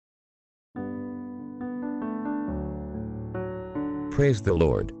Praise the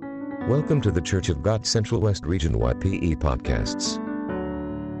Lord. Welcome to the Church of God Central West Region YPE podcasts.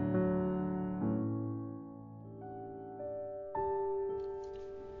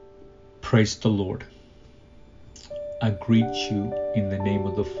 Praise the Lord. I greet you in the name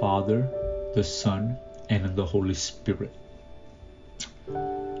of the Father, the Son, and of the Holy Spirit.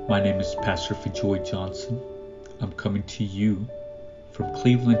 My name is Pastor Fijoy Johnson. I'm coming to you from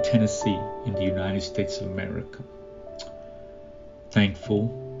Cleveland, Tennessee, in the United States of America.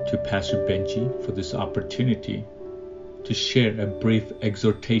 Thankful to Pastor Benji for this opportunity to share a brief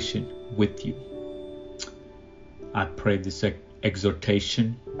exhortation with you. I pray this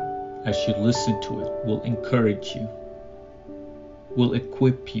exhortation, as you listen to it, will encourage you, will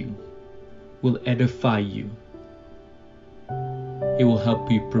equip you, will edify you. It will help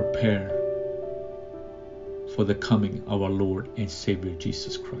you prepare for the coming of our Lord and Savior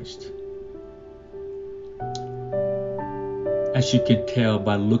Jesus Christ. As you can tell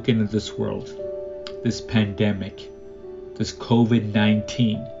by looking at this world, this pandemic, this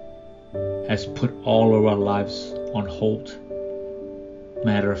COVID-19 has put all of our lives on hold.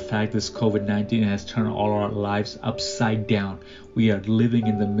 Matter of fact, this COVID-19 has turned all our lives upside down. We are living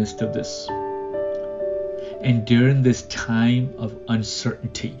in the midst of this. And during this time of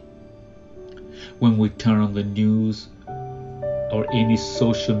uncertainty, when we turn on the news or any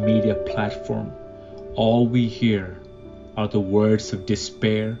social media platform, all we hear are the words of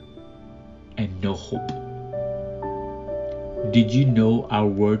despair and no hope. Did you know our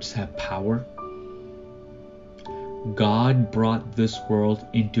words have power? God brought this world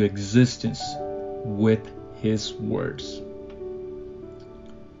into existence with His words.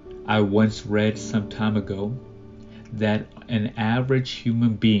 I once read some time ago that an average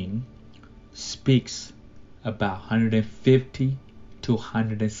human being speaks about 150 to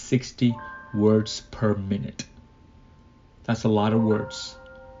 160 words per minute. That's a lot of words.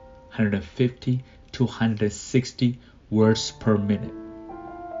 150 to 160 words per minute.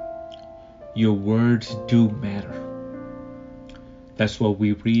 Your words do matter. That's what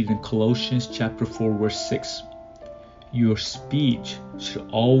we read in Colossians chapter 4 verse 6. Your speech should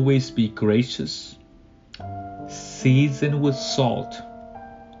always be gracious, seasoned with salt,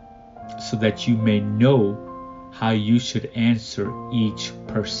 so that you may know how you should answer each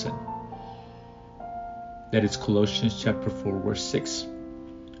person. That is Colossians chapter 4 verse 6.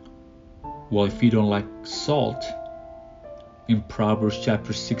 Well, if you don't like salt, in Proverbs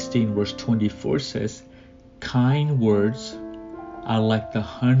chapter 16 verse 24 says, kind words are like the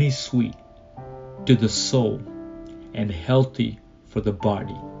honey sweet to the soul and healthy for the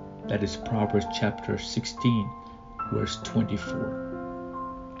body. That is Proverbs chapter 16 verse 24.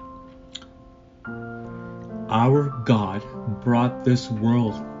 Our God brought this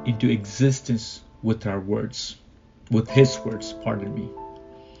world into existence with our words, with His words,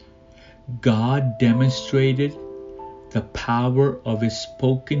 God demonstrated the power of His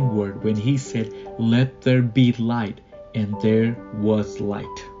spoken word when He said, let there be light, and there was light.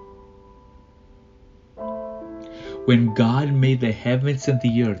 When God made the heavens and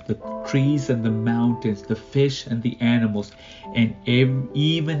the earth, the trees and the mountains, the fish and the animals, and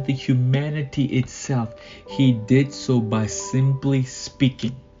even the humanity itself, He did so by simply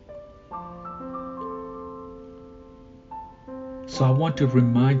speaking. So I want to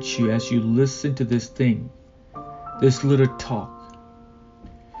remind you, as you listen to this little talk,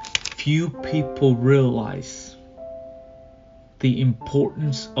 few people realize the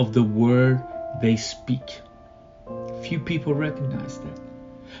importance of the word they speak. Few people recognize that.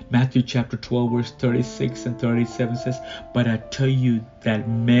 Matthew chapter 12 verse 36 and 37 says, but I tell you that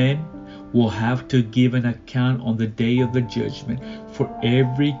men will have to give an account on the day of the judgment for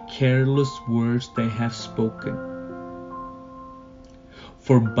every careless words they have spoken.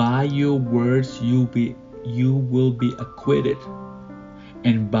 For by your words you will be acquitted,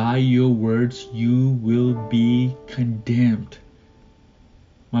 and by your words you will be condemned.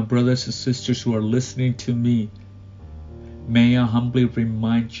 My brothers and sisters who are listening to me, may I humbly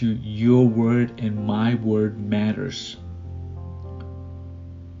remind you, your word and my word matters.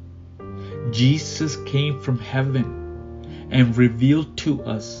 Jesus came from heaven and revealed to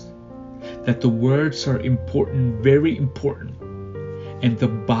us that the words are important, very important. And the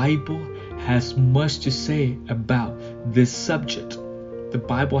Bible has much to say about this subject. The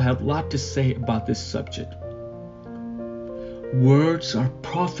Bible has a lot to say about this subject. Words are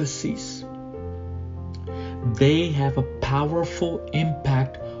prophecies. They have a powerful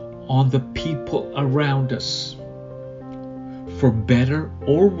impact on the people around us, for better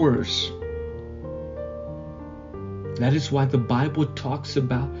or worse. That is why the Bible talks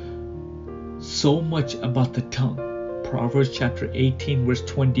about so much about the tongue. Proverbs chapter 18 verse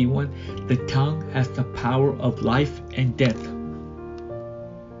 21, the tongue has the power of life and death.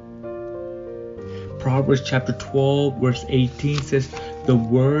 Proverbs chapter 12 verse 18 says, the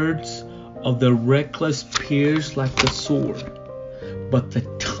words of the reckless pierce like the sword, but the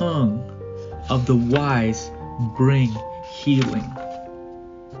tongue of the wise bring healing.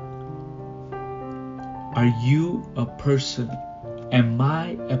 Are you a person? Am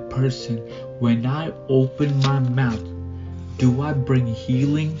I a person? When I open my mouth, do I bring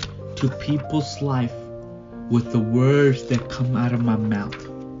healing to people's life with the words that come out of my mouth?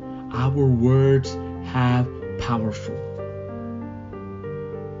 Our words have powerful.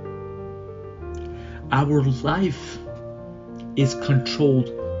 Our life is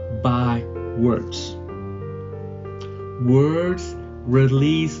controlled by words. Words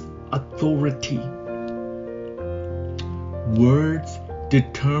release authority. Words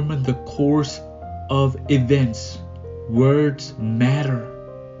determine the course of events. Words matter.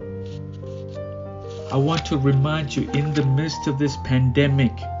 I want to remind you, in the midst of this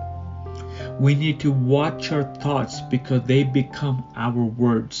pandemic, we need to watch our thoughts because they become our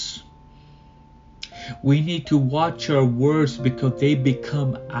words. We need to watch our words because they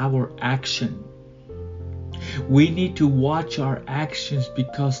become our action. We need to watch our actions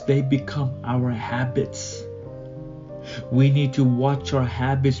because they become our habits. We need to watch our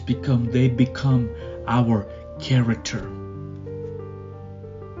habits because they become our character.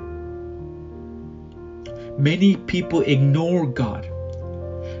 Many people ignore God,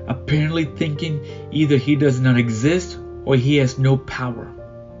 apparently thinking either He does not exist or He has no power.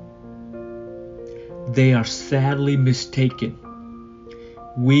 They are sadly mistaken.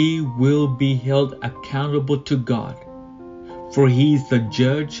 We will be held accountable to God, for He is the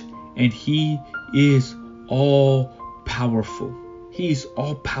judge and He is all powerful. He is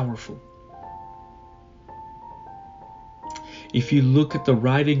all powerful. If you look at the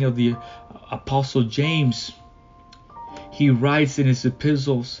writing of the Apostle James, he writes in his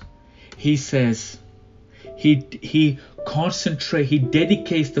epistles, he says, he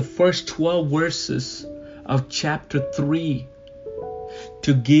dedicates the first 12 verses of chapter 3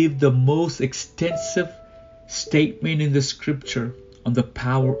 to give the most extensive statement in the scripture on the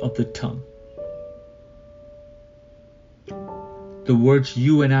power of the tongue. The words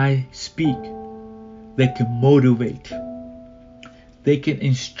you and I speak, they can motivate, they can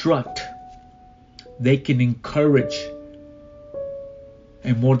instruct, they can encourage.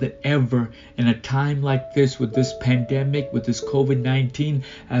 And more than ever, in a time like this, with this pandemic, with this COVID-19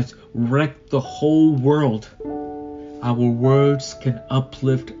 has wrecked the whole world, our words can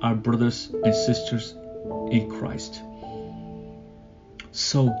uplift our brothers and sisters in Christ.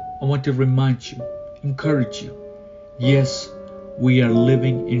 So I want to remind you, encourage you, yes, we are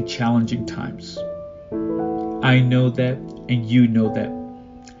living in challenging times. I know that, and you know that.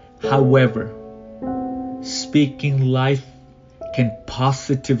 However, speaking life can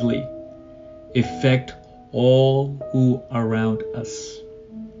positively affect all who are around us.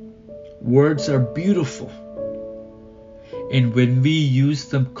 Words are beautiful, and when we use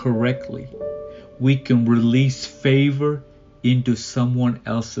them correctly, we can release favor into someone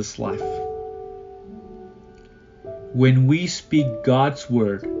else's life. When we speak God's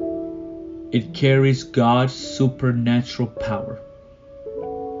word, it carries God's supernatural power.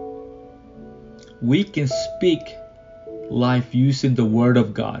 We can speak life using the word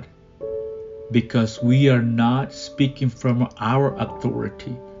of God because we are not speaking from our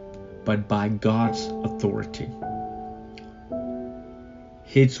authority, but by God's authority.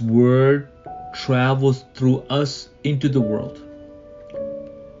 His word travels through us into the world.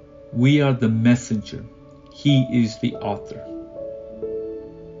 We are the messenger. He is the author.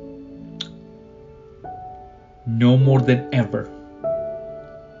 No more than ever,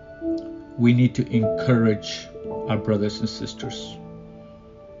 we need to encourage our brothers and sisters.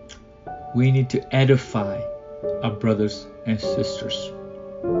 We need to edify our brothers and sisters.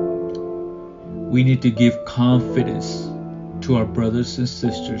 We need to give confidence to our brothers and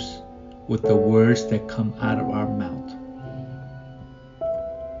sisters with the words that come out of our mouth.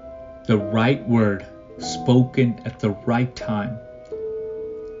 The right word spoken at the right time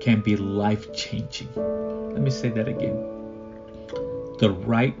can be life-changing. Let me say that again. The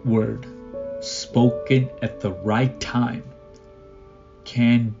right word spoken at the right time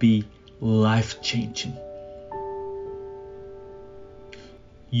can be life-changing.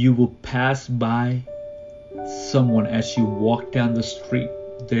 You will pass by someone as you walk down the street.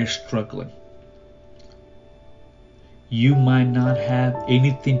 They're struggling. You might not have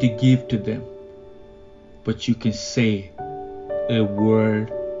anything to give to them, but you can say a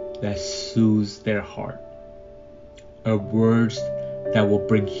word that soothes their heart. are words that will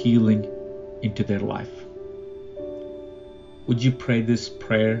bring healing into their life. Would you pray this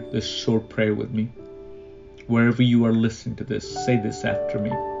prayer, this short prayer with me? Wherever you are listening to this, say this after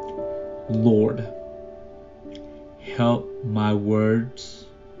me. Lord, help my words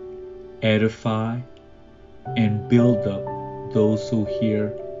edify and build up those who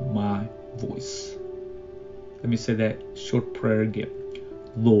hear my voice. Let me say that short prayer again.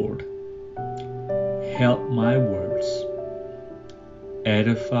 Lord, help my words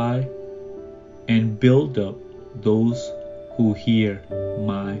edify and build up those who hear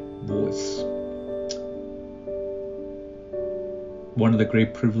my voice. One of the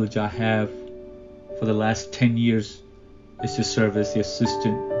great privileges I have for the last 10 years is to serve as the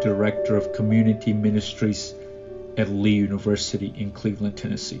Assistant Director of Community Ministries at Lee University in Cleveland,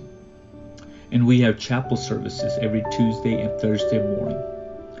 Tennessee. And we have chapel services every Tuesday and Thursday morning.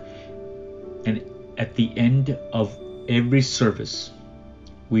 And at the end of every service,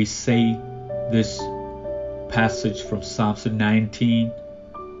 we say this passage from Psalms 19,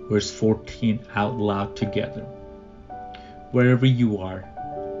 verse 14 out loud together. Wherever you are,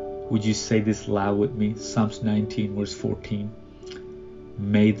 would you say this loud with me? Psalms 19, verse 14.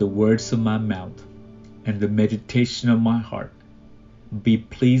 May the words of my mouth and the meditation of my heart be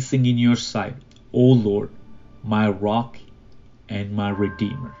pleasing in your sight, O Lord, my rock and my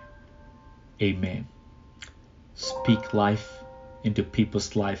redeemer. Amen. Speak life into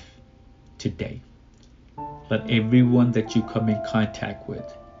people's life today. Let everyone that you come in contact with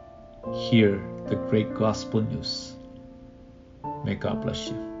hear the great gospel news. May God bless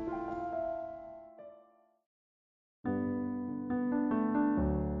you.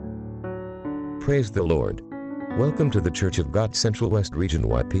 Praise the Lord. Welcome to the Church of God Central West Region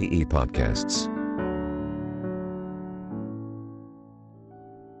YPE podcasts.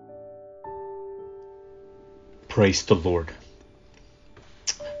 Praise the Lord.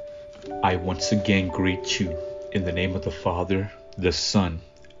 I once again greet you in the name of the Father, the Son,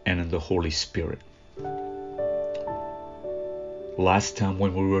 and in the Holy Spirit. Last time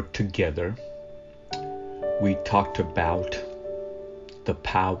when we were together, we talked about the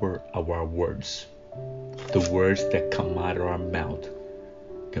power of our words. The words that come out of our mouth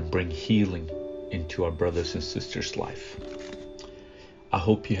can bring healing into our brothers and sisters' life. I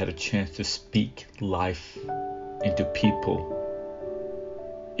hope you had a chance to speak life into people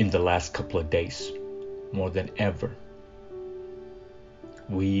in the last couple of days. More than ever,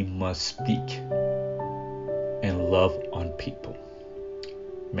 we must speak and love on people.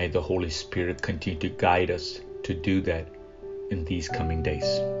 May the Holy Spirit continue to guide us to do that in these coming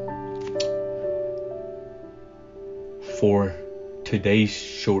days. For today's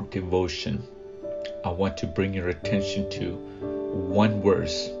short devotion, I want to bring your attention to one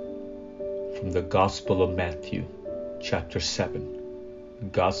verse from the Gospel of Matthew, chapter 7.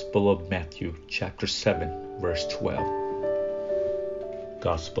 Gospel of Matthew, chapter 7, verse 12.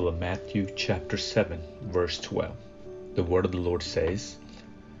 Gospel of Matthew, chapter 7, verse 12. The word of the Lord says,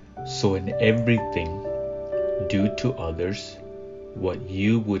 "So in everything, do to others what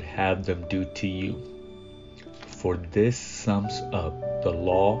you would have them do to you. For this sums up the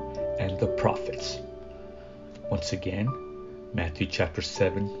law and the prophets." Once again, Matthew chapter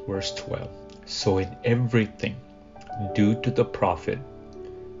 7, verse 12. So in everything, do to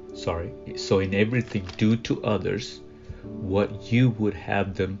others what you would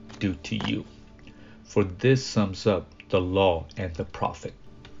have them do to you. For this sums up the law and the prophet.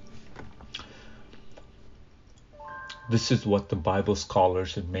 This is what the Bible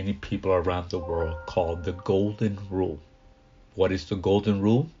scholars and many people around the world call the golden rule. What is the golden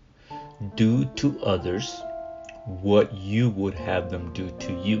rule? Do to others what you would have them do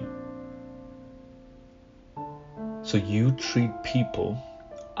to you. So you treat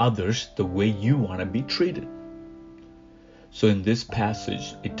others the way you want to be treated. So in this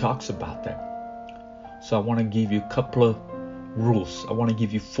passage, it talks about that. So I want to give you a couple of rules. I want to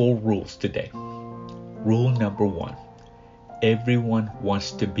give you 4 rules today. Rule number 1. Everyone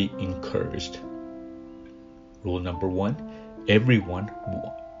wants to be encouraged. Rule number 1. Everyone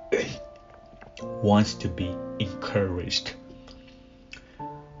wants to be encouraged.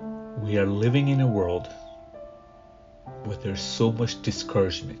 We are living in a world where there's so much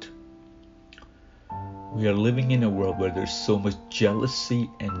discouragement. We are living in a world where there's so much jealousy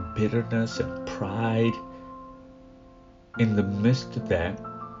and bitterness and pride. In the midst of that,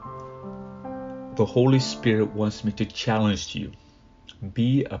 the Holy Spirit wants me to challenge you.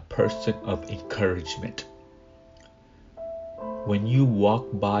 Be a person of encouragement. When you walk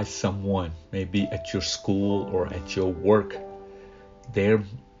by someone, maybe at your school or at your work,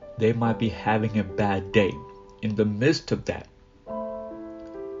 they might be having a bad day. in the midst of that,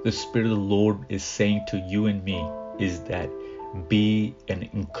 the Spirit of the Lord is saying to you and me is that be an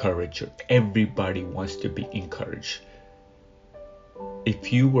encourager. Everybody wants to be encouraged.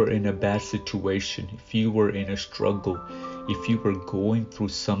 If you were in a bad situation, if you were in a struggle, if you were going through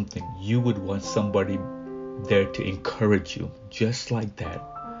something, you would want somebody there to encourage you. Just like that,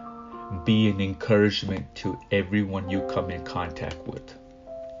 be an encouragement to everyone you come in contact with.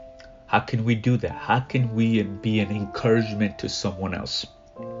 How can we do that? How can we be an encouragement to someone else?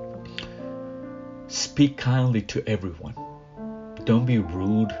 Speak kindly to everyone. Don't be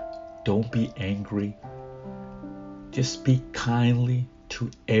rude. Don't be angry. Just speak kindly to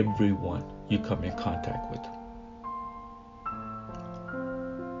everyone you come in contact with.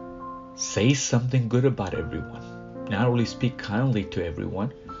 Say something good about everyone. Not only speak kindly to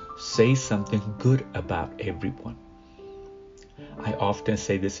everyone, say something good about everyone. I often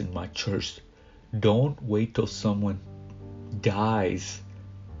say this in my church. Don't wait till someone dies.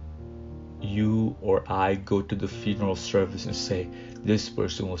 You or I go to the funeral service and say, this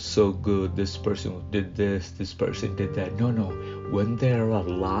person was so good, this person did this person did that. No. When they're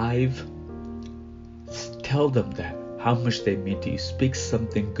alive, tell them that, how much they mean to you. Speak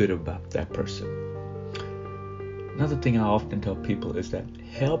something good about that person. Another thing I often tell people is that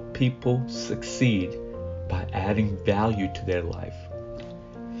help people succeed by adding value to their life.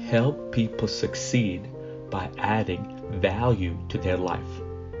 Help people succeed by adding value to their life.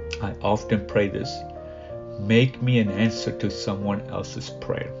 I often pray this. Make me an answer to someone else's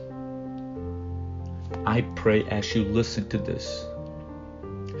prayer. I pray as you listen to this,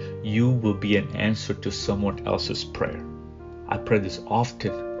 you will be an answer to someone else's prayer. I pray this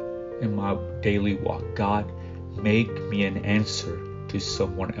often in my daily walk. God, make me an answer to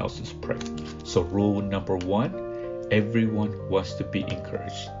someone else's prayer. So rule number 1, everyone wants to be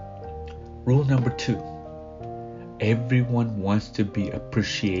encouraged. Rule number 2, everyone wants to be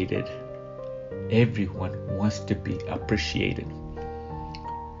appreciated. Everyone wants to be appreciated.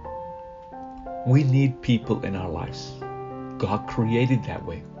 We need people in our lives. God created that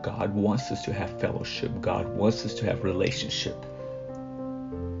way. God wants us to have fellowship. God wants us to have relationship.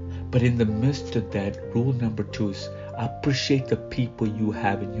 But in the midst of that, rule number 2 is appreciate the people you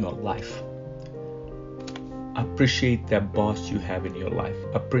have in your life. Appreciate that boss you have in your life.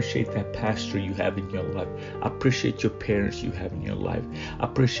 Appreciate that pastor you have in your life. Appreciate your parents you have in your life.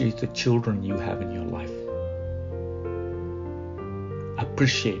 Appreciate the children you have in your life.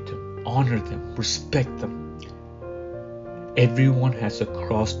 Appreciate them, honor them, respect them. Everyone has a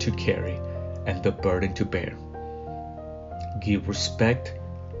cross to carry and the burden to bear. Give respect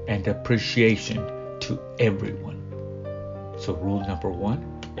and appreciation to everyone. So rule number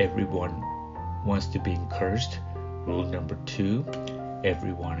 1, everyone wants to be encouraged. Rule number 2,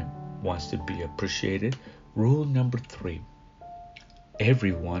 everyone wants to be appreciated. Rule number 3,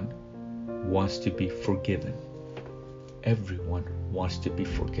 everyone wants to be forgiven. Everyone wants to be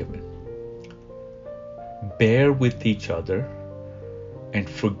forgiven. Bear with each other and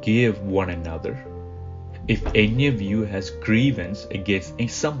forgive one another if any of you has grievance against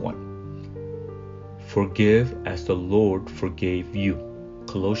someone. Forgive as the Lord forgave you.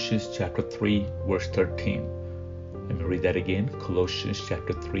 Colossians chapter 3 verse 13. Let me read that again. Colossians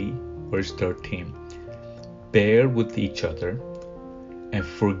chapter 3 verse 13. Bear with each other and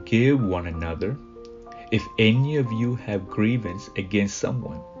forgive one another if any of you have grievance against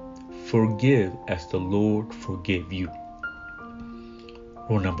someone. Forgive as the Lord forgave you.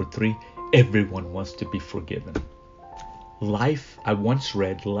 Rule number 3, everyone wants to be forgiven. Life, I once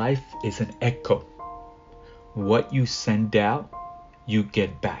read, life is an echo. What you send out, you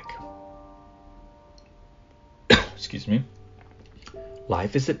get back. Excuse me.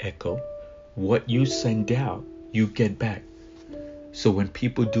 Life is an echo. What you send out, you get back. So when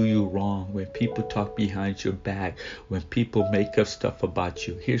people do you wrong, when people talk behind your back, when people make up stuff about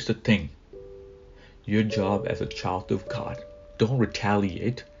you, here's the thing. Your job as a child of God, don't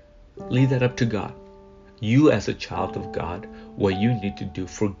retaliate. Leave that up to God. You as a child of God, what you need to do,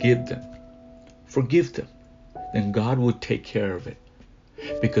 forgive them. Forgive them. Then God will take care of it.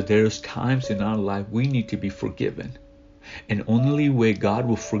 Because there's times in our life we need to be forgiven. And only way God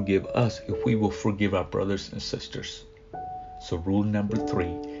will forgive us if we will forgive our brothers and sisters. So rule number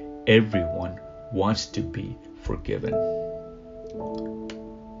 3, everyone wants to be forgiven.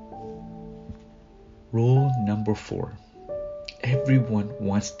 Rule number 4, everyone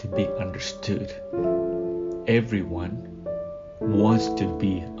wants to be understood. Everyone wants to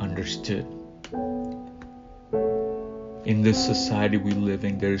be understood. In this society we live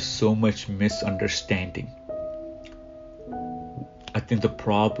in, there is so much misunderstanding. I think the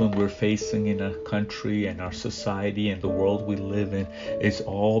problem we're facing in our country and our society and the world we live in is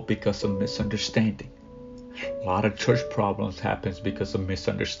all because of misunderstanding. A lot of church problems happens because of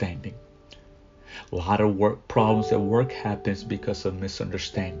misunderstanding. A lot of work problems at work happens because of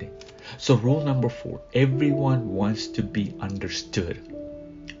misunderstanding. So rule number 4, everyone wants to be understood.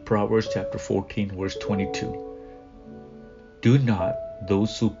 Proverbs chapter 14 verse 22. Do not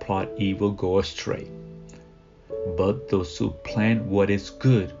those who plot evil go astray, but those who plan what is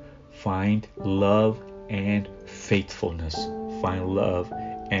good find love and faithfulness. Find love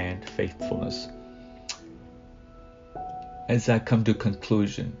and faithfulness. As I come to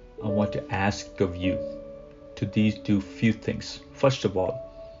conclusion, I want to ask of you to do few things. First of all,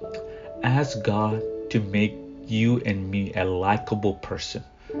 ask God to make you and me a likable person.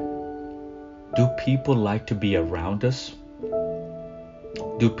 Do people like to be around us?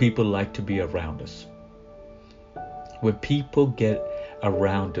 Do people like to be around us? When people get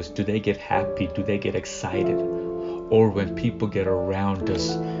around us, do they get happy? Do they get excited? Or when people get around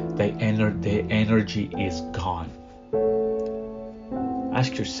us, their energy is gone.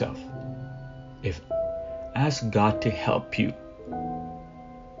 Ask yourself, ask God to help you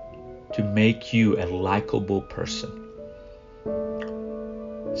to make you a likable person.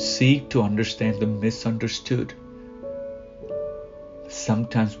 Seek to understand the misunderstood.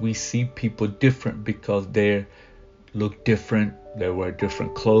 Sometimes we see people different because they look different, they wear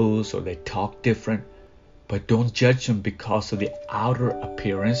different clothes, or they talk different. But don't judge them because of the outer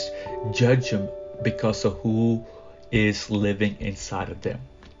appearance. Judge them because of who is living inside of them.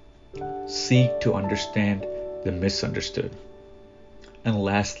 Seek to understand the misunderstood. And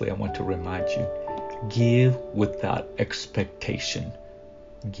lastly, I want to remind you, give without expectation.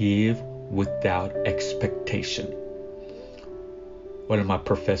 Give without expectation. One of my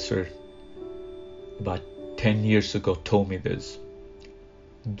professors about 10 years ago told me this.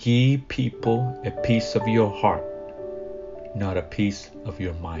 Give people a piece of your heart, not a piece of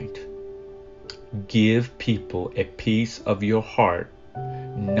your mind. Give people a piece of your heart,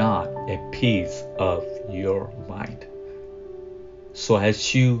 not a piece of your mind. So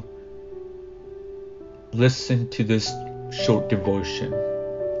as you listen to this short devotion,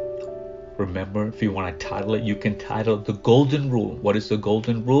 remember, if you want to title it, you can title it The Golden Rule. What is the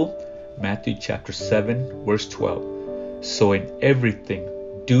Golden Rule? Matthew chapter 7 verse 12. So in everything,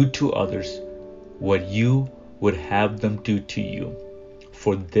 do to others what you would have them do to you.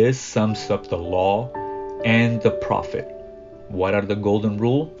 For this sums up the law and the prophet. What are the golden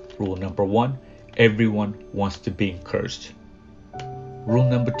rule? Rule number 1, everyone wants to be encouraged. Rule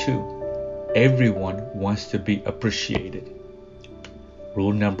number 2, everyone wants to be appreciated.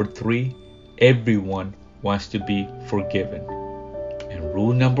 Rule number 3, everyone wants to be forgiven. And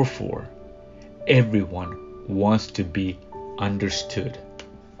rule number 4, everyone wants to be understood.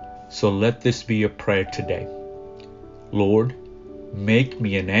 So let this be a prayer today. Lord, make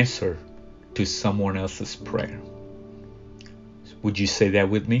me an answer to someone else's prayer. Would you say that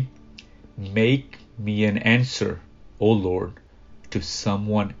with me? Make me an answer, O Lord, to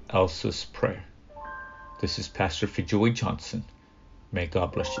someone else's prayer. This is Pastor Fijoy Johnson. May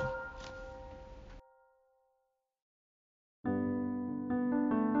God bless you.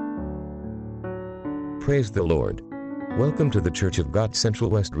 Praise the Lord. Welcome to the Church of God Central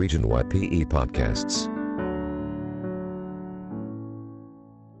West Region YPE podcasts.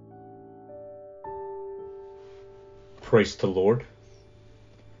 Praise the Lord.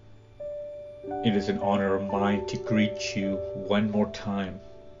 It is an honor of mine to greet you one more time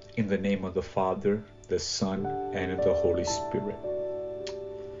in the name of the Father, the Son, and of the Holy Spirit.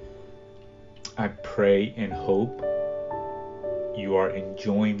 I pray and hope you are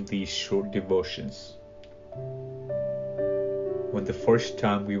enjoying these short devotions. When the first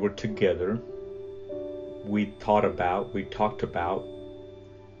time we were together, we talked about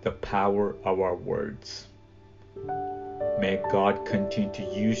the power of our words. May God continue to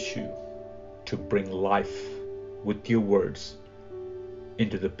use you to bring life with your words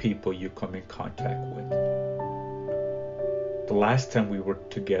into the people you come in contact with. The last time we were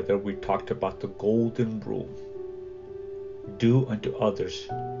together, we talked about the golden rule. Do unto others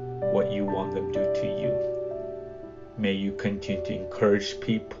what you want them to do to you. May you continue to encourage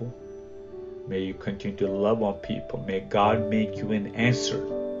people. May you continue to love on people. May God make you an answer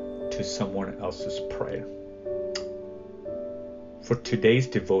to someone else's prayer. For today's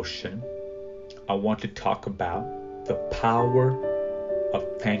devotion, I want to talk about the power of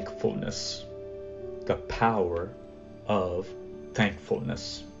thankfulness. The power of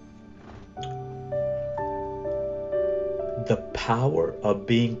thankfulness. The power of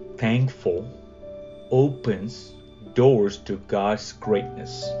being thankful opens doors to God's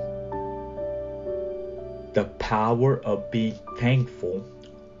greatness. The power of being thankful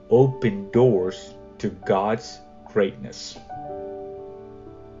opens doors to God's greatness.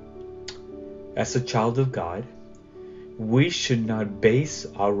 As a child of God, we should not base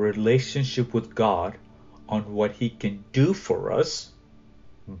our relationship with God on what He can do for us,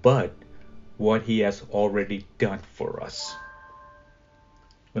 but what He has already done for us.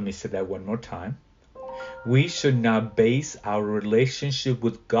 Let me say that one more time. We should not base our relationship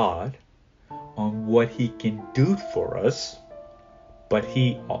with God on what He can do for us, but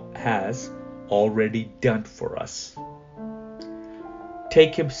He has already done for us.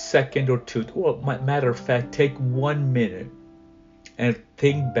 Take a second or two, well, matter of fact, take 1 minute and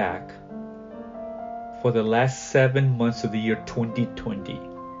think back for the last 7 months of the year 2020.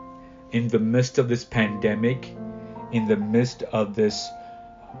 In the midst of this pandemic, in the midst of this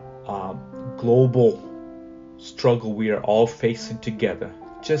global struggle we are all facing together,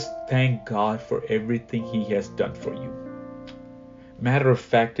 just thank God for everything He has done for you. Matter of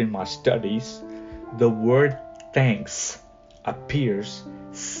fact, in my studies, the word thanks appears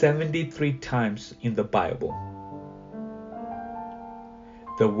 73 times in the Bible.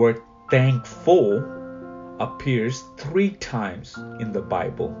 The word thankful appears 3 times in the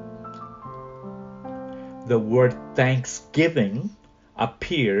Bible. The word thanksgiving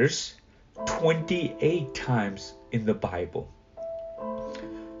appears 28 times in the Bible.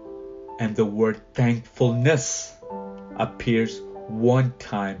 And the word thankfulness appears 1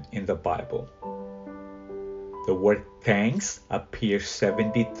 time in the Bible. The word thanks appears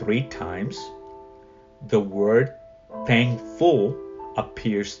 73 times. The word thankful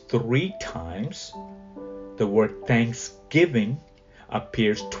appears 3 times. The word thanksgiving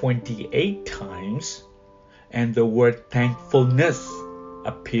appears 28 times. And the word thankfulness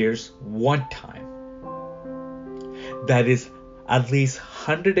appears 1 time. That is at least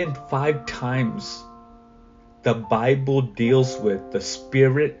 105 times the Bible deals with the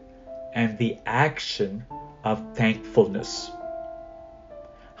spirit and the action of thankfulness.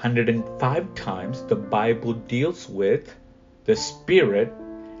 105 times the Bible deals with the spirit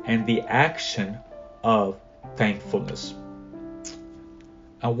and the action of thankfulness.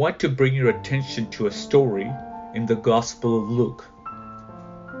 I want to bring your attention to a story in the Gospel of Luke.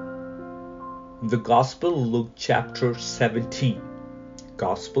 In the Gospel of Luke chapter 17.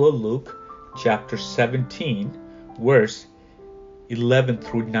 Gospel of Luke chapter 17 verse 11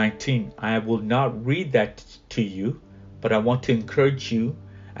 through 19. I will not read that to you, but I want to encourage you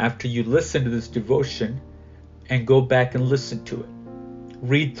after you listen to this devotion and go back and listen to it.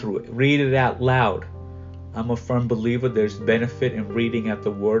 Read through it. Read it out loud. I'm a firm believer there's benefit in reading out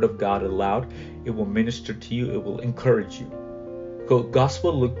the Word of God aloud. It will minister to you. It will encourage you. Go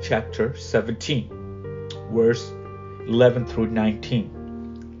Gospel of Luke chapter 17 verse 11 through 19.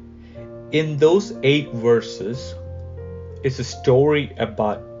 In those 8 verses, it's a story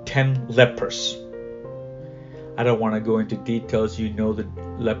about 10 lepers. I don't want to go into details. You know the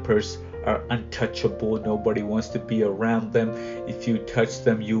lepers are untouchable. Nobody wants to be around them. If you touch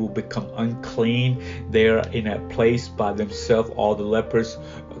them, you will become unclean. They are in a place by themselves. All the lepers,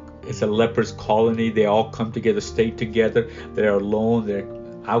 it's a lepers colony. They all come together, stay together. They're alone. They're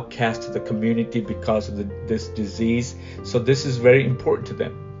outcast to the community because of this disease. So this is very important to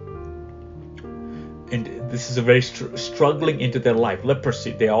them. And this is a very struggling into their life.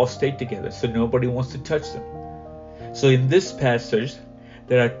 Leprosy, they all stay together, so nobody wants to touch them. So in this passage,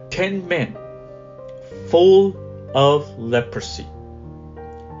 there are 10 men full of leprosy.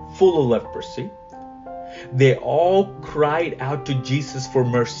 Full of leprosy. They all cried out to Jesus for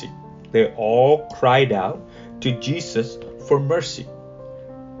mercy. They all cried out to Jesus for mercy.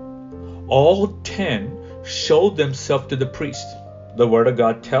 All 10 showed themselves to the priest. The Word of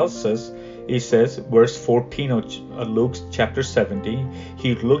God tells us, He says, verse 14 of Luke chapter 17,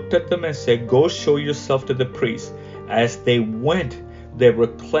 He looked at them and said, "Go show yourself to the priest." As they went, they were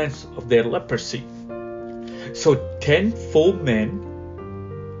cleansed of their leprosy. So 10 men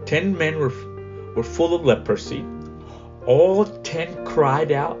were full of leprosy. All 10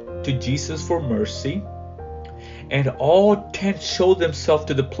 cried out to Jesus for mercy. And all 10 showed themselves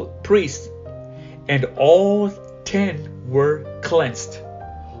to the priest. And all 10 were cleansed.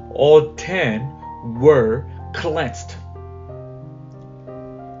 All 10 were cleansed.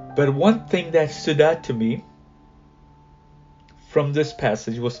 But one thing that stood out to me from this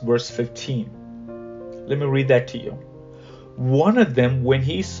passage was verse 15. Let me read that to you. One of them, when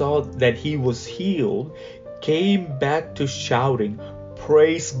he saw that he was healed, came back to shouting,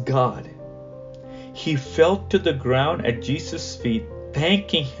 "Praise God." He fell to the ground at Jesus' feet,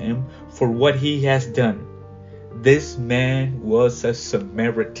 thanking him for what he has done. This man was a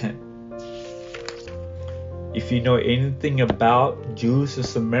Samaritan. If you know anything about Jews and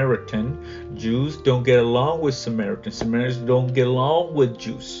Samaritan, Jews don't get along with Samaritans. Samaritans don't get along with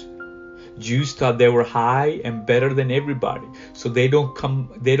Jews. Jews thought they were high and better than everybody, so they don't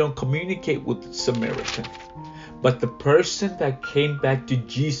communicate with Samaritan. But the person that came back to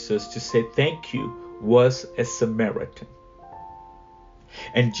Jesus to say thank you was a Samaritan.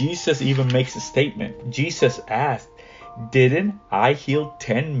 And Jesus even makes a statement. Jesus asked, "Didn't I heal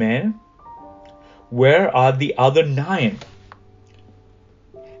 10 men? Where are the other 9?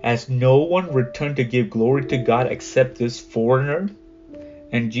 As no one returned to give glory to God except this foreigner?"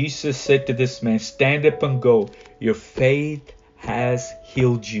 And Jesus said to this man, "Stand up and go. Your faith has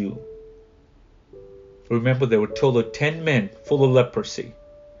healed you." Remember, they were told of 10 men full of leprosy.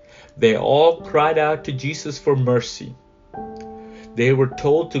 They all cried out to Jesus for mercy. They were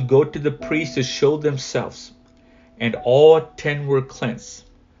told to go to the priest to show themselves. And all 10 were cleansed.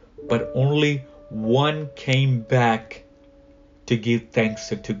 But only one came back to give thanks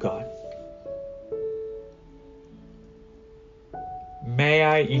to God. May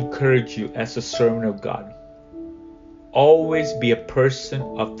I encourage you as a servant of God, always be a person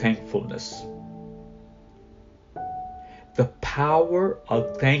of thankfulness. The power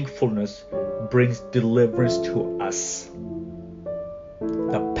of thankfulness brings deliverance to us.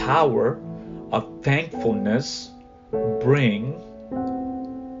 The power of thankfulness brings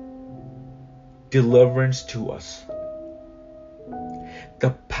deliverance to us.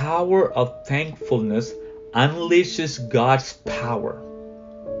 The power of thankfulness unleashes God's power.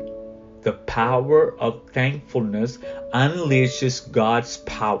 The power of thankfulness unleashes God's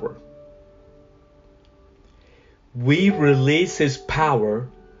power. We release His power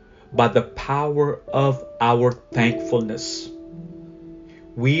by the power of our thankfulness.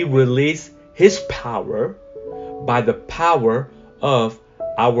 We release His power by the power of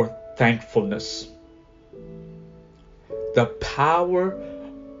our thankfulness. The power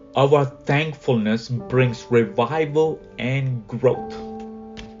of our thankfulness brings revival and growth.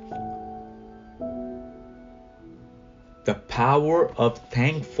 The power of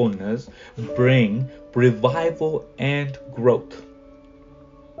thankfulness brings revival and growth.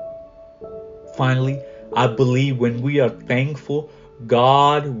 Finally, I believe when we are thankful,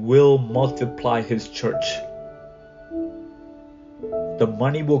 God will multiply His church. The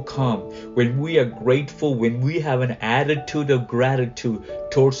money will come when we are grateful, when we have an attitude of gratitude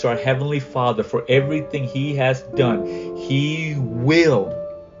towards our Heavenly Father for everything He has done. He will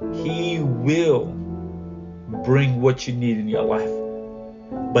bring what you need in your life.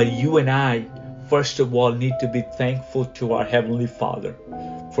 But you and I, first of all, need to be thankful to our Heavenly Father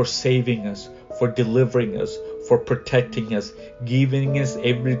for saving us, for delivering us, for protecting us, giving us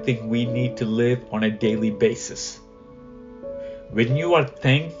everything we need to live on a daily basis. When you are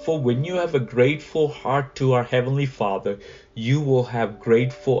thankful, when you have a grateful heart to our Heavenly Father, you will have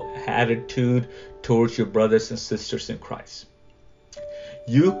grateful attitude towards your brothers and sisters in Christ.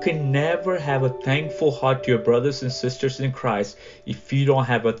 You can never have a thankful heart to your brothers and sisters in Christ if you don't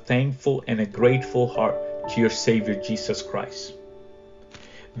have a thankful and a grateful heart to your Savior Jesus Christ.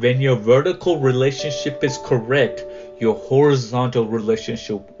 When your vertical relationship is correct, your horizontal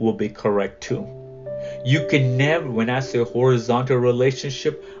relationship will be correct too. You can never, when I say horizontal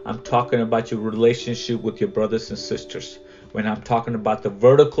relationship, I'm talking about your relationship with your brothers and sisters. When I'm talking about the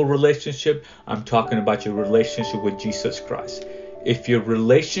vertical relationship, I'm talking about your relationship with Jesus Christ. If your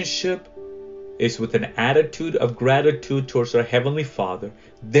relationship is with an attitude of gratitude towards our Heavenly Father,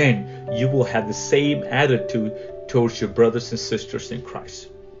 then you will have the same attitude towards your brothers and sisters in Christ.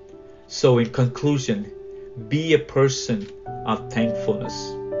 So in conclusion, be a person of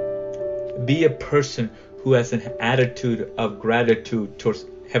thankfulness. Be a person who has an attitude of gratitude towards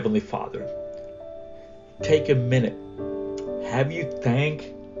Heavenly Father. Take a minute. Have you thanked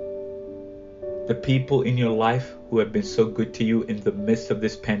the people in your life who have been so good to you in the midst of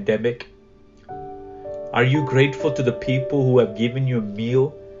this pandemic? Are you grateful to the people who have given you a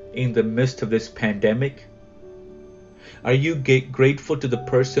meal in the midst of this pandemic? Are you grateful to the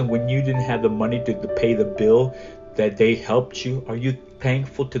person when you didn't have the money to pay the bill that they helped you? Are you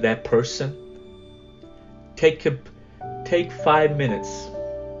thankful to that person? Take 5 minutes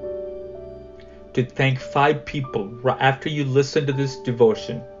to thank 5 people. Right after you listen to this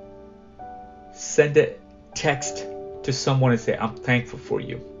devotion, send a text to someone and say, "I'm thankful for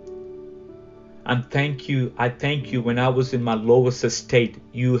you. I thank you when I was in my lowest estate,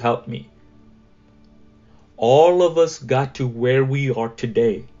 you helped me." All of us got to where we are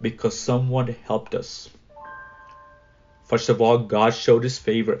today because someone helped us. First of all, God showed His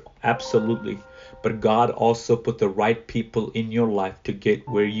favor, absolutely. but God also put the right people in your life to get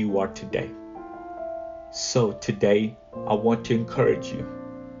where you are today. So today, I want to encourage you.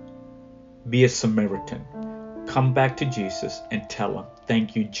 Be a Samaritan. Come back to Jesus and tell him,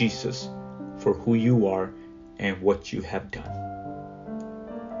 thank you, Jesus, for who you are and what you have done.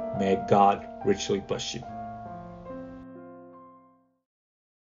 May God richly bless you.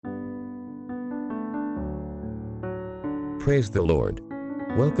 Praise the Lord.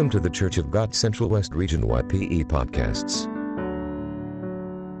 Welcome to the Church of God Central West Region YPE podcasts.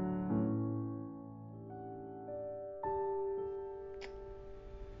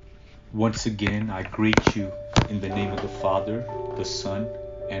 Once again, I greet you in the name of the Father, the Son,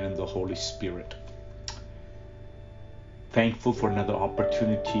 and in the Holy Spirit. Thankful for another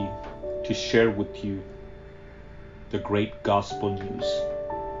opportunity to share with you the great gospel news.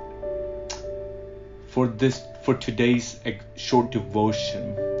 For today's short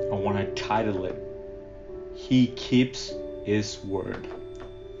devotion, I want to title it, He Keeps His Word.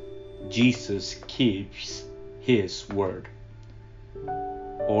 Jesus keeps His word.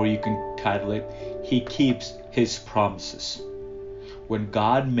 Or you can title it, He keeps His promises. When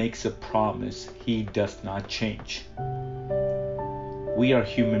God makes a promise, He does not change. We are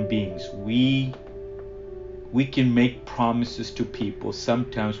human beings. We can make promises to people.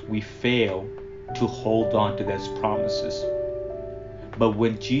 Sometimes we fail to hold on to those promises. But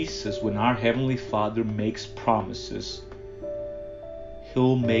when our Heavenly Father makes promises,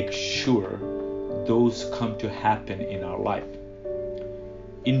 He'll make sure those come to happen in our life.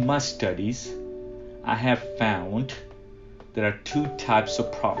 In my studies, I have found there are two types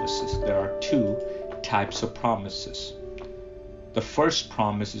of promises. The first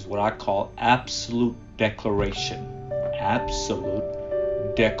promise is what I call absolute declaration.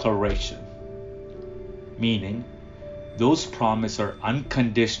 Absolute declaration. Meaning, those promises are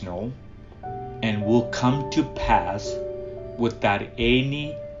unconditional and will come to pass without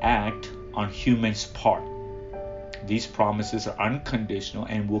any act on human's part. These promises are unconditional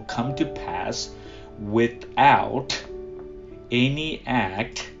and will come to pass without any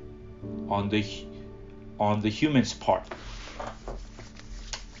act on the human's part.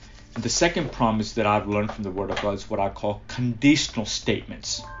 And the second promise that I've learned from the Word of God is what I call conditional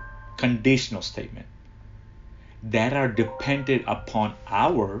statements. Conditional statement. That are dependent upon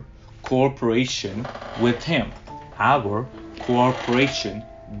our cooperation with Him. Our cooperation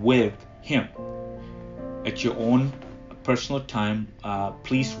with Him. At your own personal time,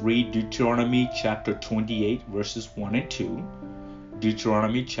 please read Deuteronomy chapter 28 verses 1 and 2.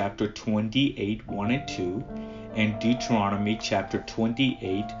 Deuteronomy chapter 28 1 and 2. And Deuteronomy chapter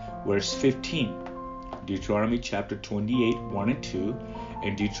 28 verse 15. Deuteronomy chapter 28 1 and 2.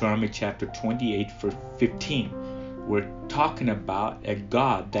 And Deuteronomy chapter 28 verse 15. We're talking about a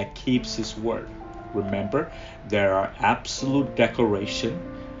God that keeps His word. Remember, there are absolute declaration.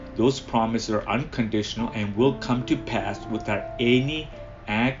 Those promises are unconditional and will come to pass without any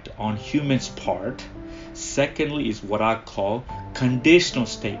act on human's part. Secondly is what I call conditional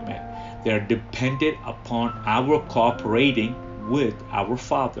statement. They are dependent upon our cooperating with our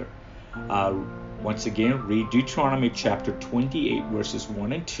Father. Once again, read Deuteronomy chapter 28 verses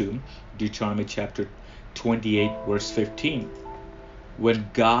 1 and 2. Deuteronomy chapter 28 verse 15. When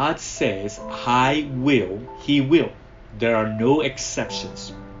God says, I will, He will. There are no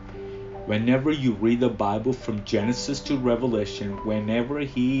exceptions. Whenever you read the Bible from Genesis to Revelation, whenever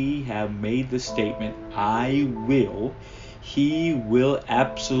He have made the statement, I will, He will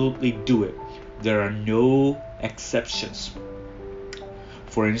absolutely do it. There are no exceptions.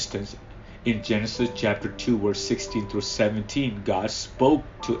 For instance, in Genesis chapter 2 verse 16 through 17, God spoke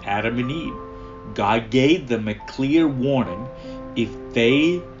to Adam and Eve. God gave them a clear warning. If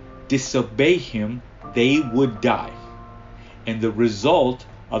they disobey Him, they would die. And the result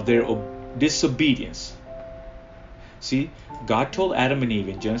of their disobedience. See, God told Adam and Eve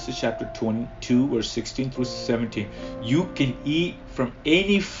in Genesis chapter 22 verse 16 through 17, you can eat from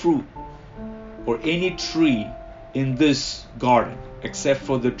any fruit or any tree in this garden except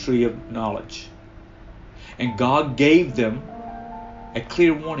for the tree of knowledge. And God gave them a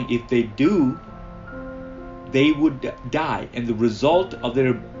clear warning. If they do, they would die. And the result of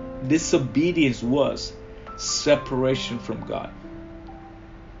their disobedience was separation from God.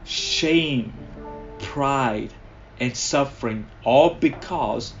 Shame, pride, and suffering, all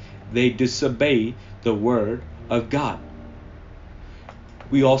because they disobey the word of God.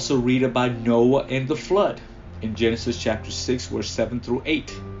 We also read about Noah and the flood in Genesis chapter 6 verse 7 through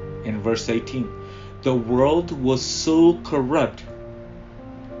 8 and verse 18. The world was so corrupt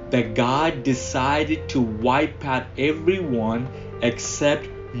that God decided to wipe out everyone except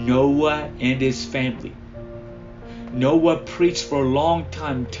Noah and his family. Noah preached for a long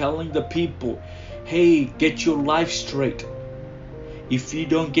time telling the people, hey, get your life straight. If you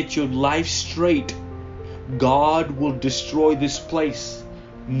don't get your life straight, God will destroy this place.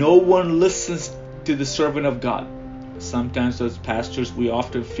 No one listens to the servant of God. Sometimes as pastors we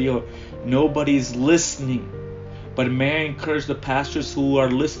often feel nobody is listening. But may I encourage the pastors who are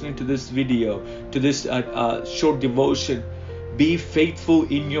listening to this video, to this short devotion, be faithful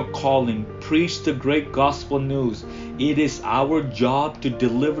in your calling. Preach the great gospel news. It is our job to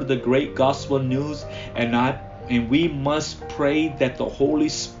deliver the great gospel news, and we must pray that the Holy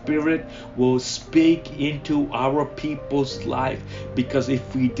Spirit will speak into our people's life. Because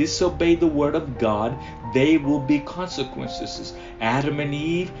if we disobey the word of God, there will be consequences. Adam and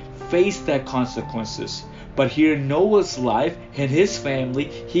Eve faced that consequences. But here in Noah's life and his family,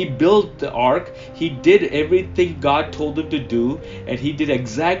 he built the ark. He did everything God told him to do, and he did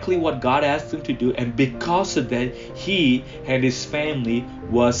exactly what God asked him to do. And because of that, he and his family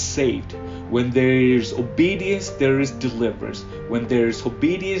was saved. When there is obedience, there is deliverance. When there is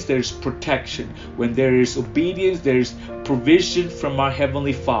obedience, there is protection. When there is obedience, there is provision from our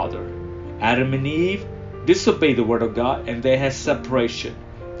Heavenly Father. Adam and Eve disobeyed the word of God, and they had separation.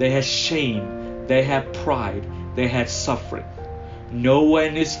 They had shame. They had pride. They had suffering. Noah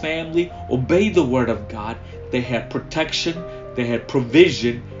and his family obeyed the word of God. They had protection. They had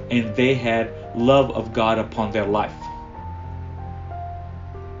provision. And they had love of God upon their life.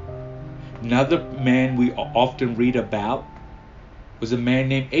 Another man we often read about was a man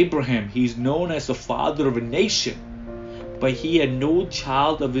named Abraham. He's known as the father of a nation. But he had no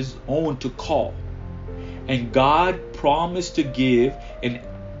child of his own to call. And God promised to give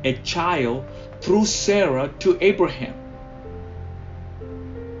a child through Sarah to Abraham.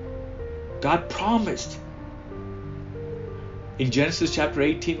 God promised. In Genesis chapter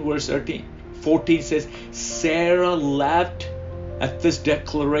 18 verse 14 says, Sarah laughed at this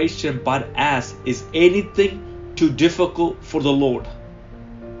declaration but asked, is anything too difficult for the Lord?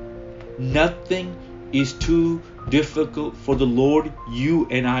 Nothing is too difficult for the Lord you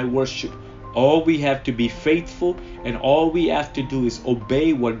and I worship. All we have to be faithful, and all we have to do is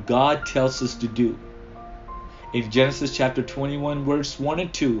obey what God tells us to do. In Genesis chapter 21 verse 1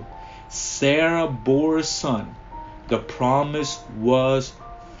 and 2, Sarah bore a son. The promise was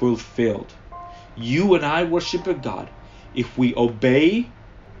fulfilled. You and I worship a God. If we obey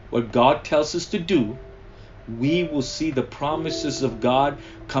what God tells us to do, we will see the promises of God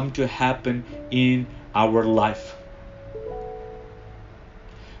come to happen in our life.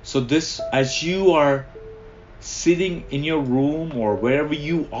 So this, as you are sitting in your room or wherever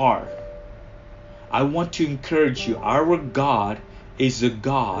you are, I want to encourage you. Our God is a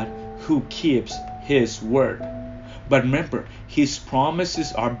God who keeps His word. But remember, His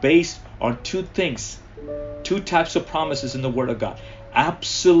promises are based on two things. Two types of promises in the word of God.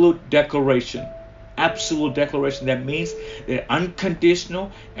 Absolute declaration. Absolute declaration. That means they're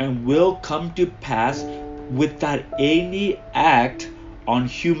unconditional and will come to pass without any act on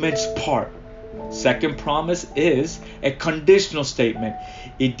human's part. Second promise is a conditional statement.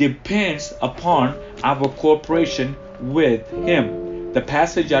 It depends upon our cooperation with Him. The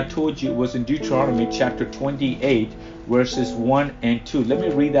passage I told you was in Deuteronomy chapter 28 verses 1 and 2. Let me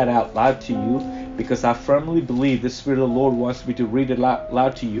read that out loud to you, because I firmly believe the Spirit of the Lord wants me to read it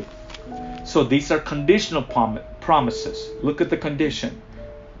loud to you. So these are conditional promises. Look at the condition.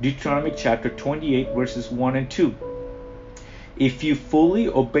 Deuteronomy chapter 28 verses 1 and 2. If you fully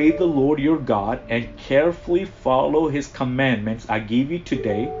obey the Lord your God and carefully follow His commandments I give you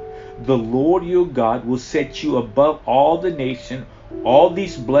today, the Lord your God will set you above all the nations. All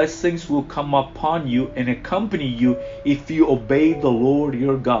these blessings will come upon you and accompany you if you obey the Lord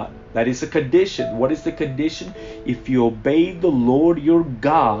your God. That is a condition. What is the condition? If you obey the Lord your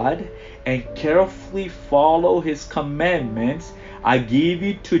God and carefully follow His commandments I give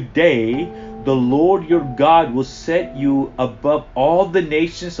you today, the Lord your God will set you above all the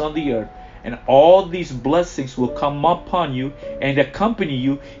nations on the earth, and all these blessings will come upon you and accompany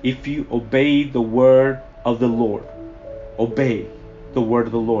you if you obey the word of the Lord. Obey the word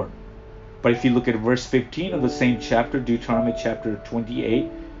of the Lord. But if you look at verse 15 of the same chapter, Deuteronomy chapter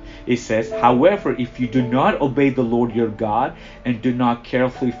 28, it says, however, if you do not obey the Lord your God and do not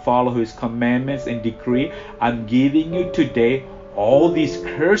carefully follow His commandments and decree I'm giving you today, all these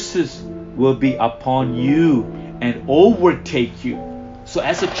curses will be upon you and overtake you. So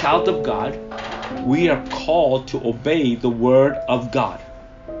as a child of God, we are called to obey the word of God.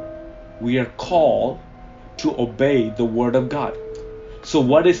 We are called to obey the word of God. So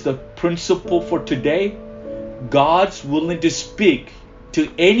what is the principle for today? God's willing to speak to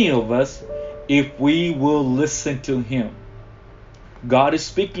any of us if we will listen to Him. God is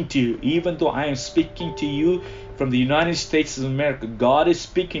speaking to you. Even though I am speaking to you from the United States of America, God is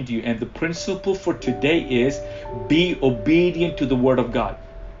speaking to you. And the principle for today is be obedient to the Word of God.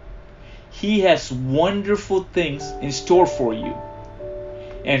 He has wonderful things in store for you.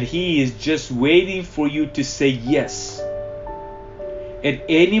 And He is just waiting for you to say yes. At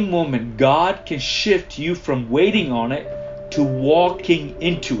any moment, God can shift you from waiting on it to walking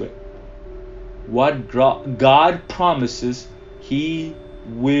into it. What God promises, He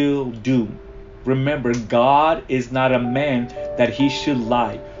will do. Remember, God is not a man that He should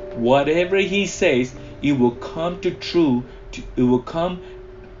lie. Whatever He says, it will come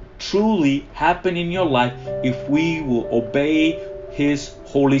truly happen in your life if we will obey His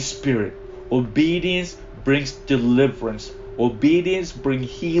Holy Spirit. Obedience brings deliverance. Obedience brings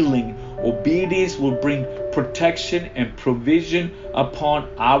healing. Obedience will bring protection and provision upon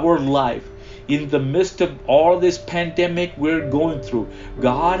our life. In the midst of all this pandemic we're going through,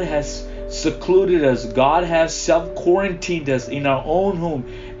 God has secluded us. God has self-quarantined us in our own home.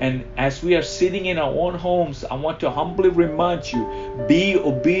 And as we are sitting in our own homes, I want to humbly remind you, be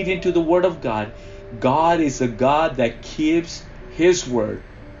obedient to the Word of God. God is a God that keeps His word.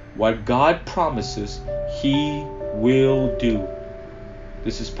 What God promises, He will do.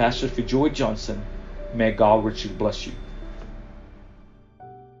 This is Pastor Fijoy Johnson. May God richly bless you.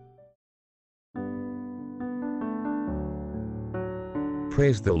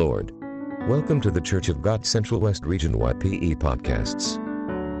 Praise the Lord. Welcome to the Church of God Central West Region YPE podcasts.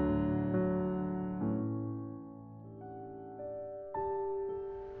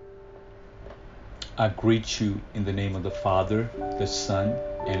 I greet you in the name of the Father, the Son,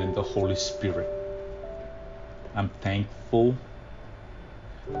 and in the Holy Spirit. I'm thankful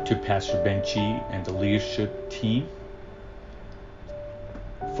to Pastor Benji and the leadership team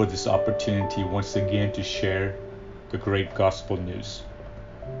for this opportunity once again to share the great gospel news.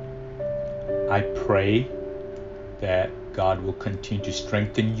 I pray that God will continue to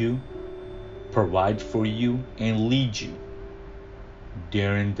strengthen you, provide for you, and lead you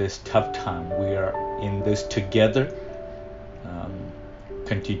during this tough time. We are in this together.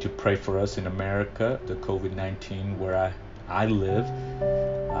 Continue to pray for us in America. The COVID-19 where I live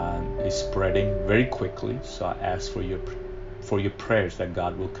is spreading very quickly. So I ask for your prayers that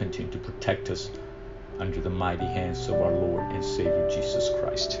God will continue to protect us under the mighty hands of our Lord and Savior Jesus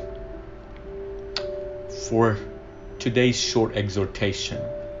Christ. For today's short exhortation,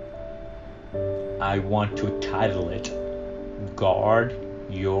 I want to title it, Guard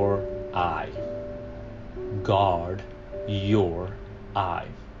Your Eye. Guard Your Eye.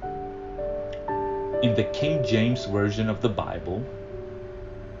 In the King James Version of the Bible,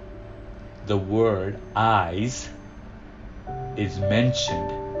 the word eyes is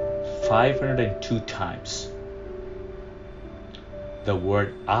mentioned 502 times. The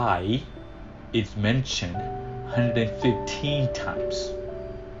word eye is mentioned 115 times.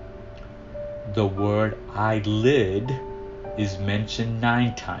 The word eyelid is mentioned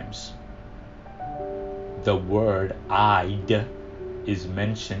 9 times. The word eyed is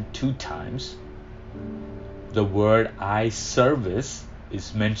mentioned 2 times. The word eye service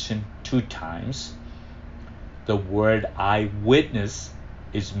is mentioned 2 times. The word eyewitness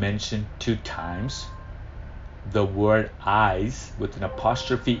is mentioned 2 times. The word eyes with an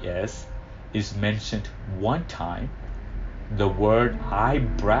apostrophe S is mentioned 1 time. The word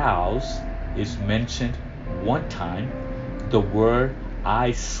eyebrows is mentioned 1 time. The word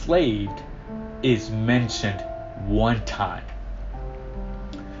eye slaved is mentioned 1 time.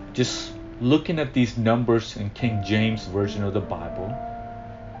 Just looking at these numbers in King James Version of the Bible,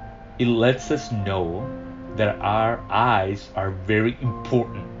 it lets us know that our eyes are very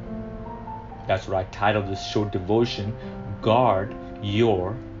important. That's what I titled this short devotion, Guard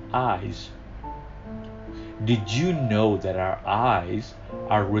Your Eyes. Did you know that our eyes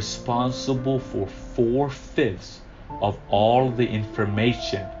are responsible for 4/5 of all the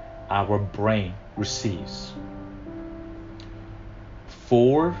information our brain receives?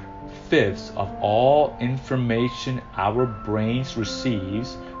 4/5 of all information our brains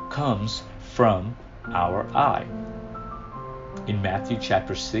receives comes from our eye. In Matthew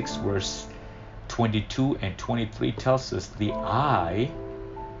chapter 6 verse 22 and 23 tells us the eye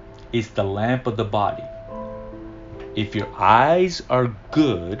is the lamp of the body. If your eyes are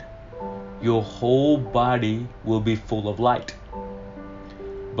good, your whole body will be full of light.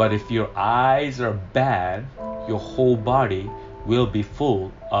 But if your eyes are bad, your whole body will be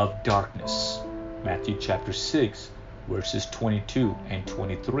full of darkness. Matthew chapter 6 verses 22 and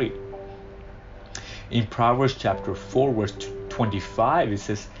 23. In Proverbs chapter 4 verse 25, it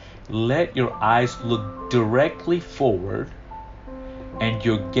says, let your eyes look directly forward and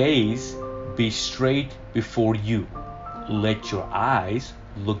your gaze be straight before you. Let your eyes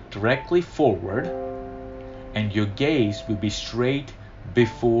look directly forward and your gaze will be straight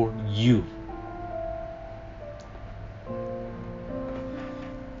before you.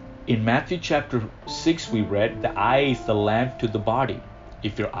 In Matthew chapter 6, we read, the eye is the lamp to the body.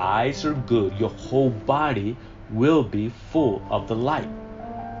 If your eyes are good, your whole body will be full of the light.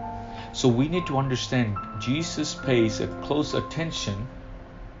 So we need to understand Jesus pays a close attention,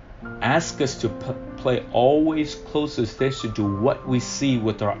 asks us to pay always close attention to what we see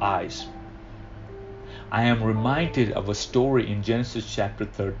with our eyes. I am reminded of a story in Genesis chapter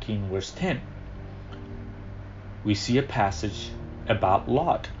 13, verse 10. We see a passage about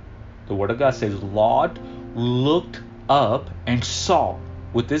Lot. The Word of God says, Lot looked up and saw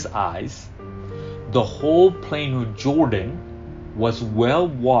with his eyes the whole plain of Jordan was well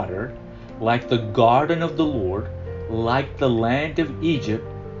watered, like the garden of the Lord, like the land of Egypt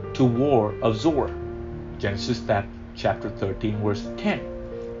toward of Zoar. Genesis chapter 13, verse 10.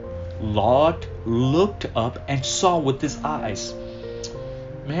 Lot looked up and saw with his eyes.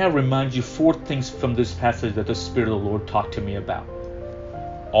 May I remind you 4 things from this passage that the Spirit of the Lord talked to me about.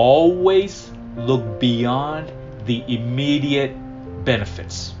 Always look beyond the immediate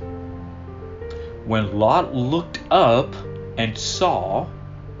benefits. When Lot looked up and saw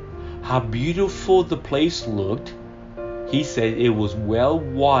how beautiful the place looked, he said it was well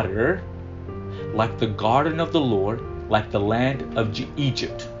watered, like the garden of the Lord, like the land of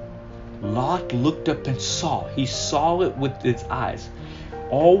Egypt. Lot looked up and saw. He saw it with his eyes.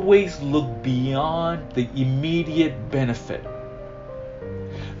 Always look beyond the immediate benefit.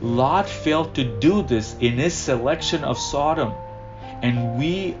 Lot failed to do this in his selection of Sodom, and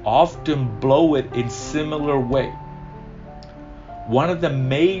we often blow it in similar way. One of the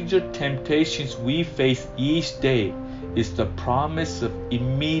major temptations we face each day is the promise of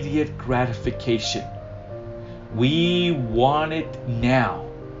immediate gratification. We want it now,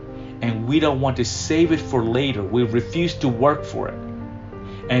 and we don't want to save it for later. We refuse to work for it,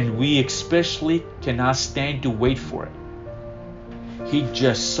 and we especially cannot stand to wait for it. He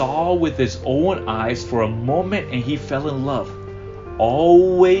just saw with his own eyes for a moment and he fell in love.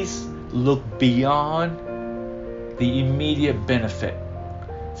 Always look beyond the immediate benefit.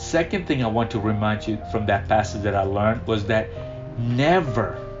 Second thing I want to remind you from that passage that I learned was that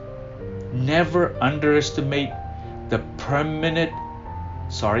never underestimate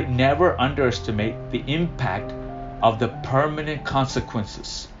never underestimate the impact of the permanent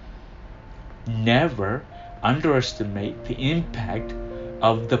consequences. Never underestimate the impact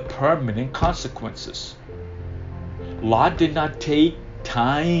of the permanent consequences. Lot did not take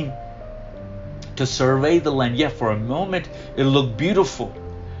time to survey the land. Yeah, for a moment it looked beautiful.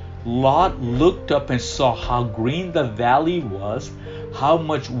 Lot looked up and saw how green the valley was, how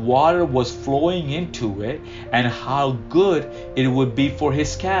much water was flowing into it, and how good it would be for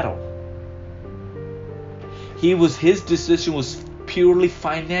his cattle. His decision was purely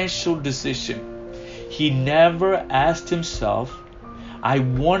financial decision. He never asked himself, I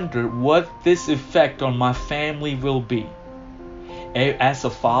wonder what this effect on my family will be. As a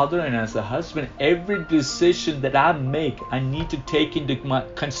father and as a husband, every decision that I make, I need to take into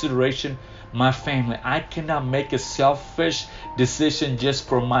consideration my family. I cannot make a selfish decision just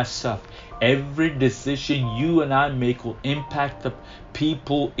for myself. Every decision you and I make will impact the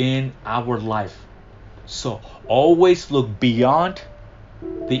people in our life. So always look beyond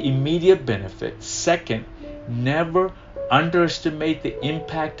the immediate benefit. Second, never underestimate the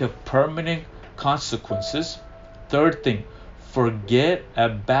impact of permanent consequences. Third thing, forget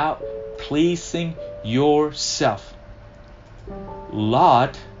about pleasing yourself.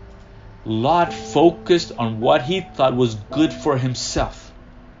 Lot focused on what he thought was good for himself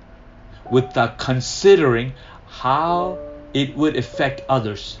without considering how it would affect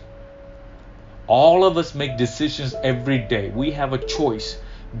others. All of us make decisions every day. We have a choice.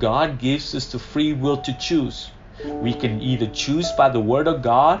 God gives us the free will to choose. We can either choose by the Word of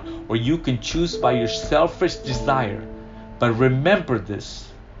God or you can choose by your selfish desire. But remember this,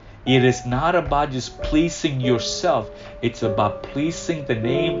 it is not about just pleasing yourself. It's about pleasing the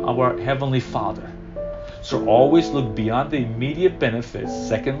name of our Heavenly Father. So always look beyond the immediate benefits.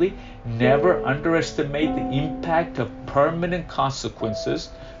 Secondly, never underestimate the impact of permanent consequences.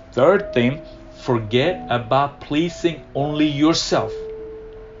 Third thing, forget about pleasing only yourself.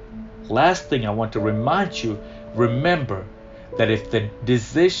 Last thing I want to remind you, remember that if the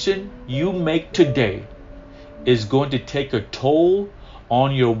decision you make today is going to take a toll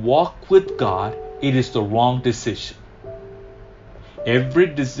on your walk with God, it is the wrong decision. Every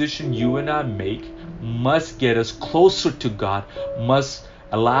decision you and I make must get us closer to God, must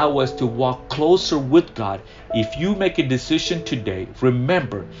allow us to walk closer with God. If you make a decision today,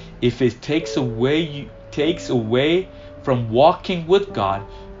 remember, if it takes away from walking with God,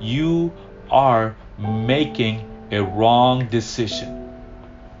 you are making a wrong decision.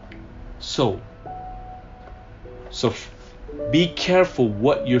 So be careful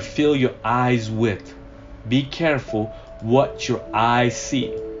what you fill your eyes with. Be careful what your eyes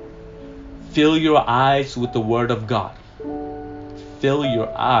see. Fill your eyes with the Word of God. Fill your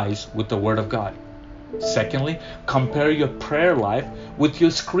eyes with the Word of God. Secondly, compare your prayer life with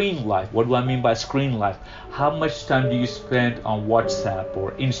your screen life. What do I mean by screen life? How much time do you spend on WhatsApp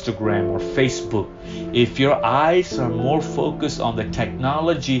or Instagram or Facebook? If your eyes are more focused on the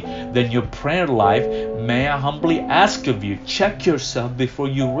technology than your prayer life, may I humbly ask of you, check yourself before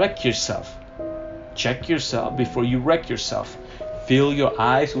you wreck yourself. Check yourself before you wreck yourself. Fill your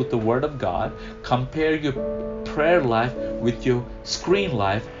eyes with the Word of God. Compare your prayer life with your screen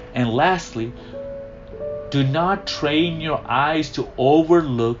life. And lastly, do not train your eyes to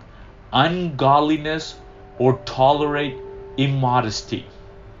overlook ungodliness or tolerate immodesty.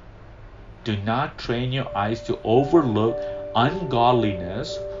 Do not train your eyes to overlook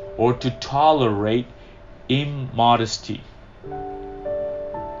ungodliness or to tolerate immodesty.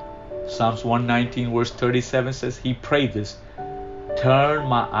 Psalms 119 verse 37 says, he prayed this, turn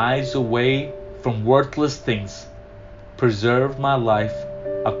my eyes away from worthless things, preserve my life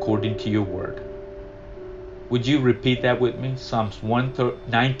according to your word. Would you repeat that with me? Psalms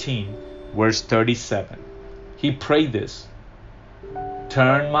 119 verse 37. He prayed this,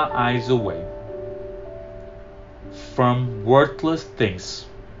 turn my eyes away from worthless things,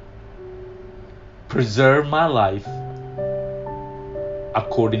 preserve my life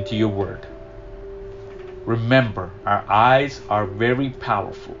according to your word. Remember, our eyes are very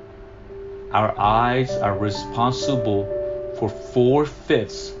powerful. Our eyes are responsible for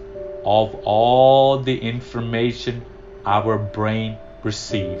 4/5 of all the information our brain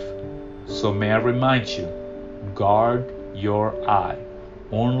receives. So may I remind you, guard your eye.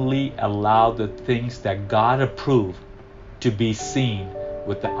 Only allow the things that God approves to be seen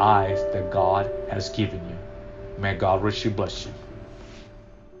with the eyes that God has given you. May God richly bless you.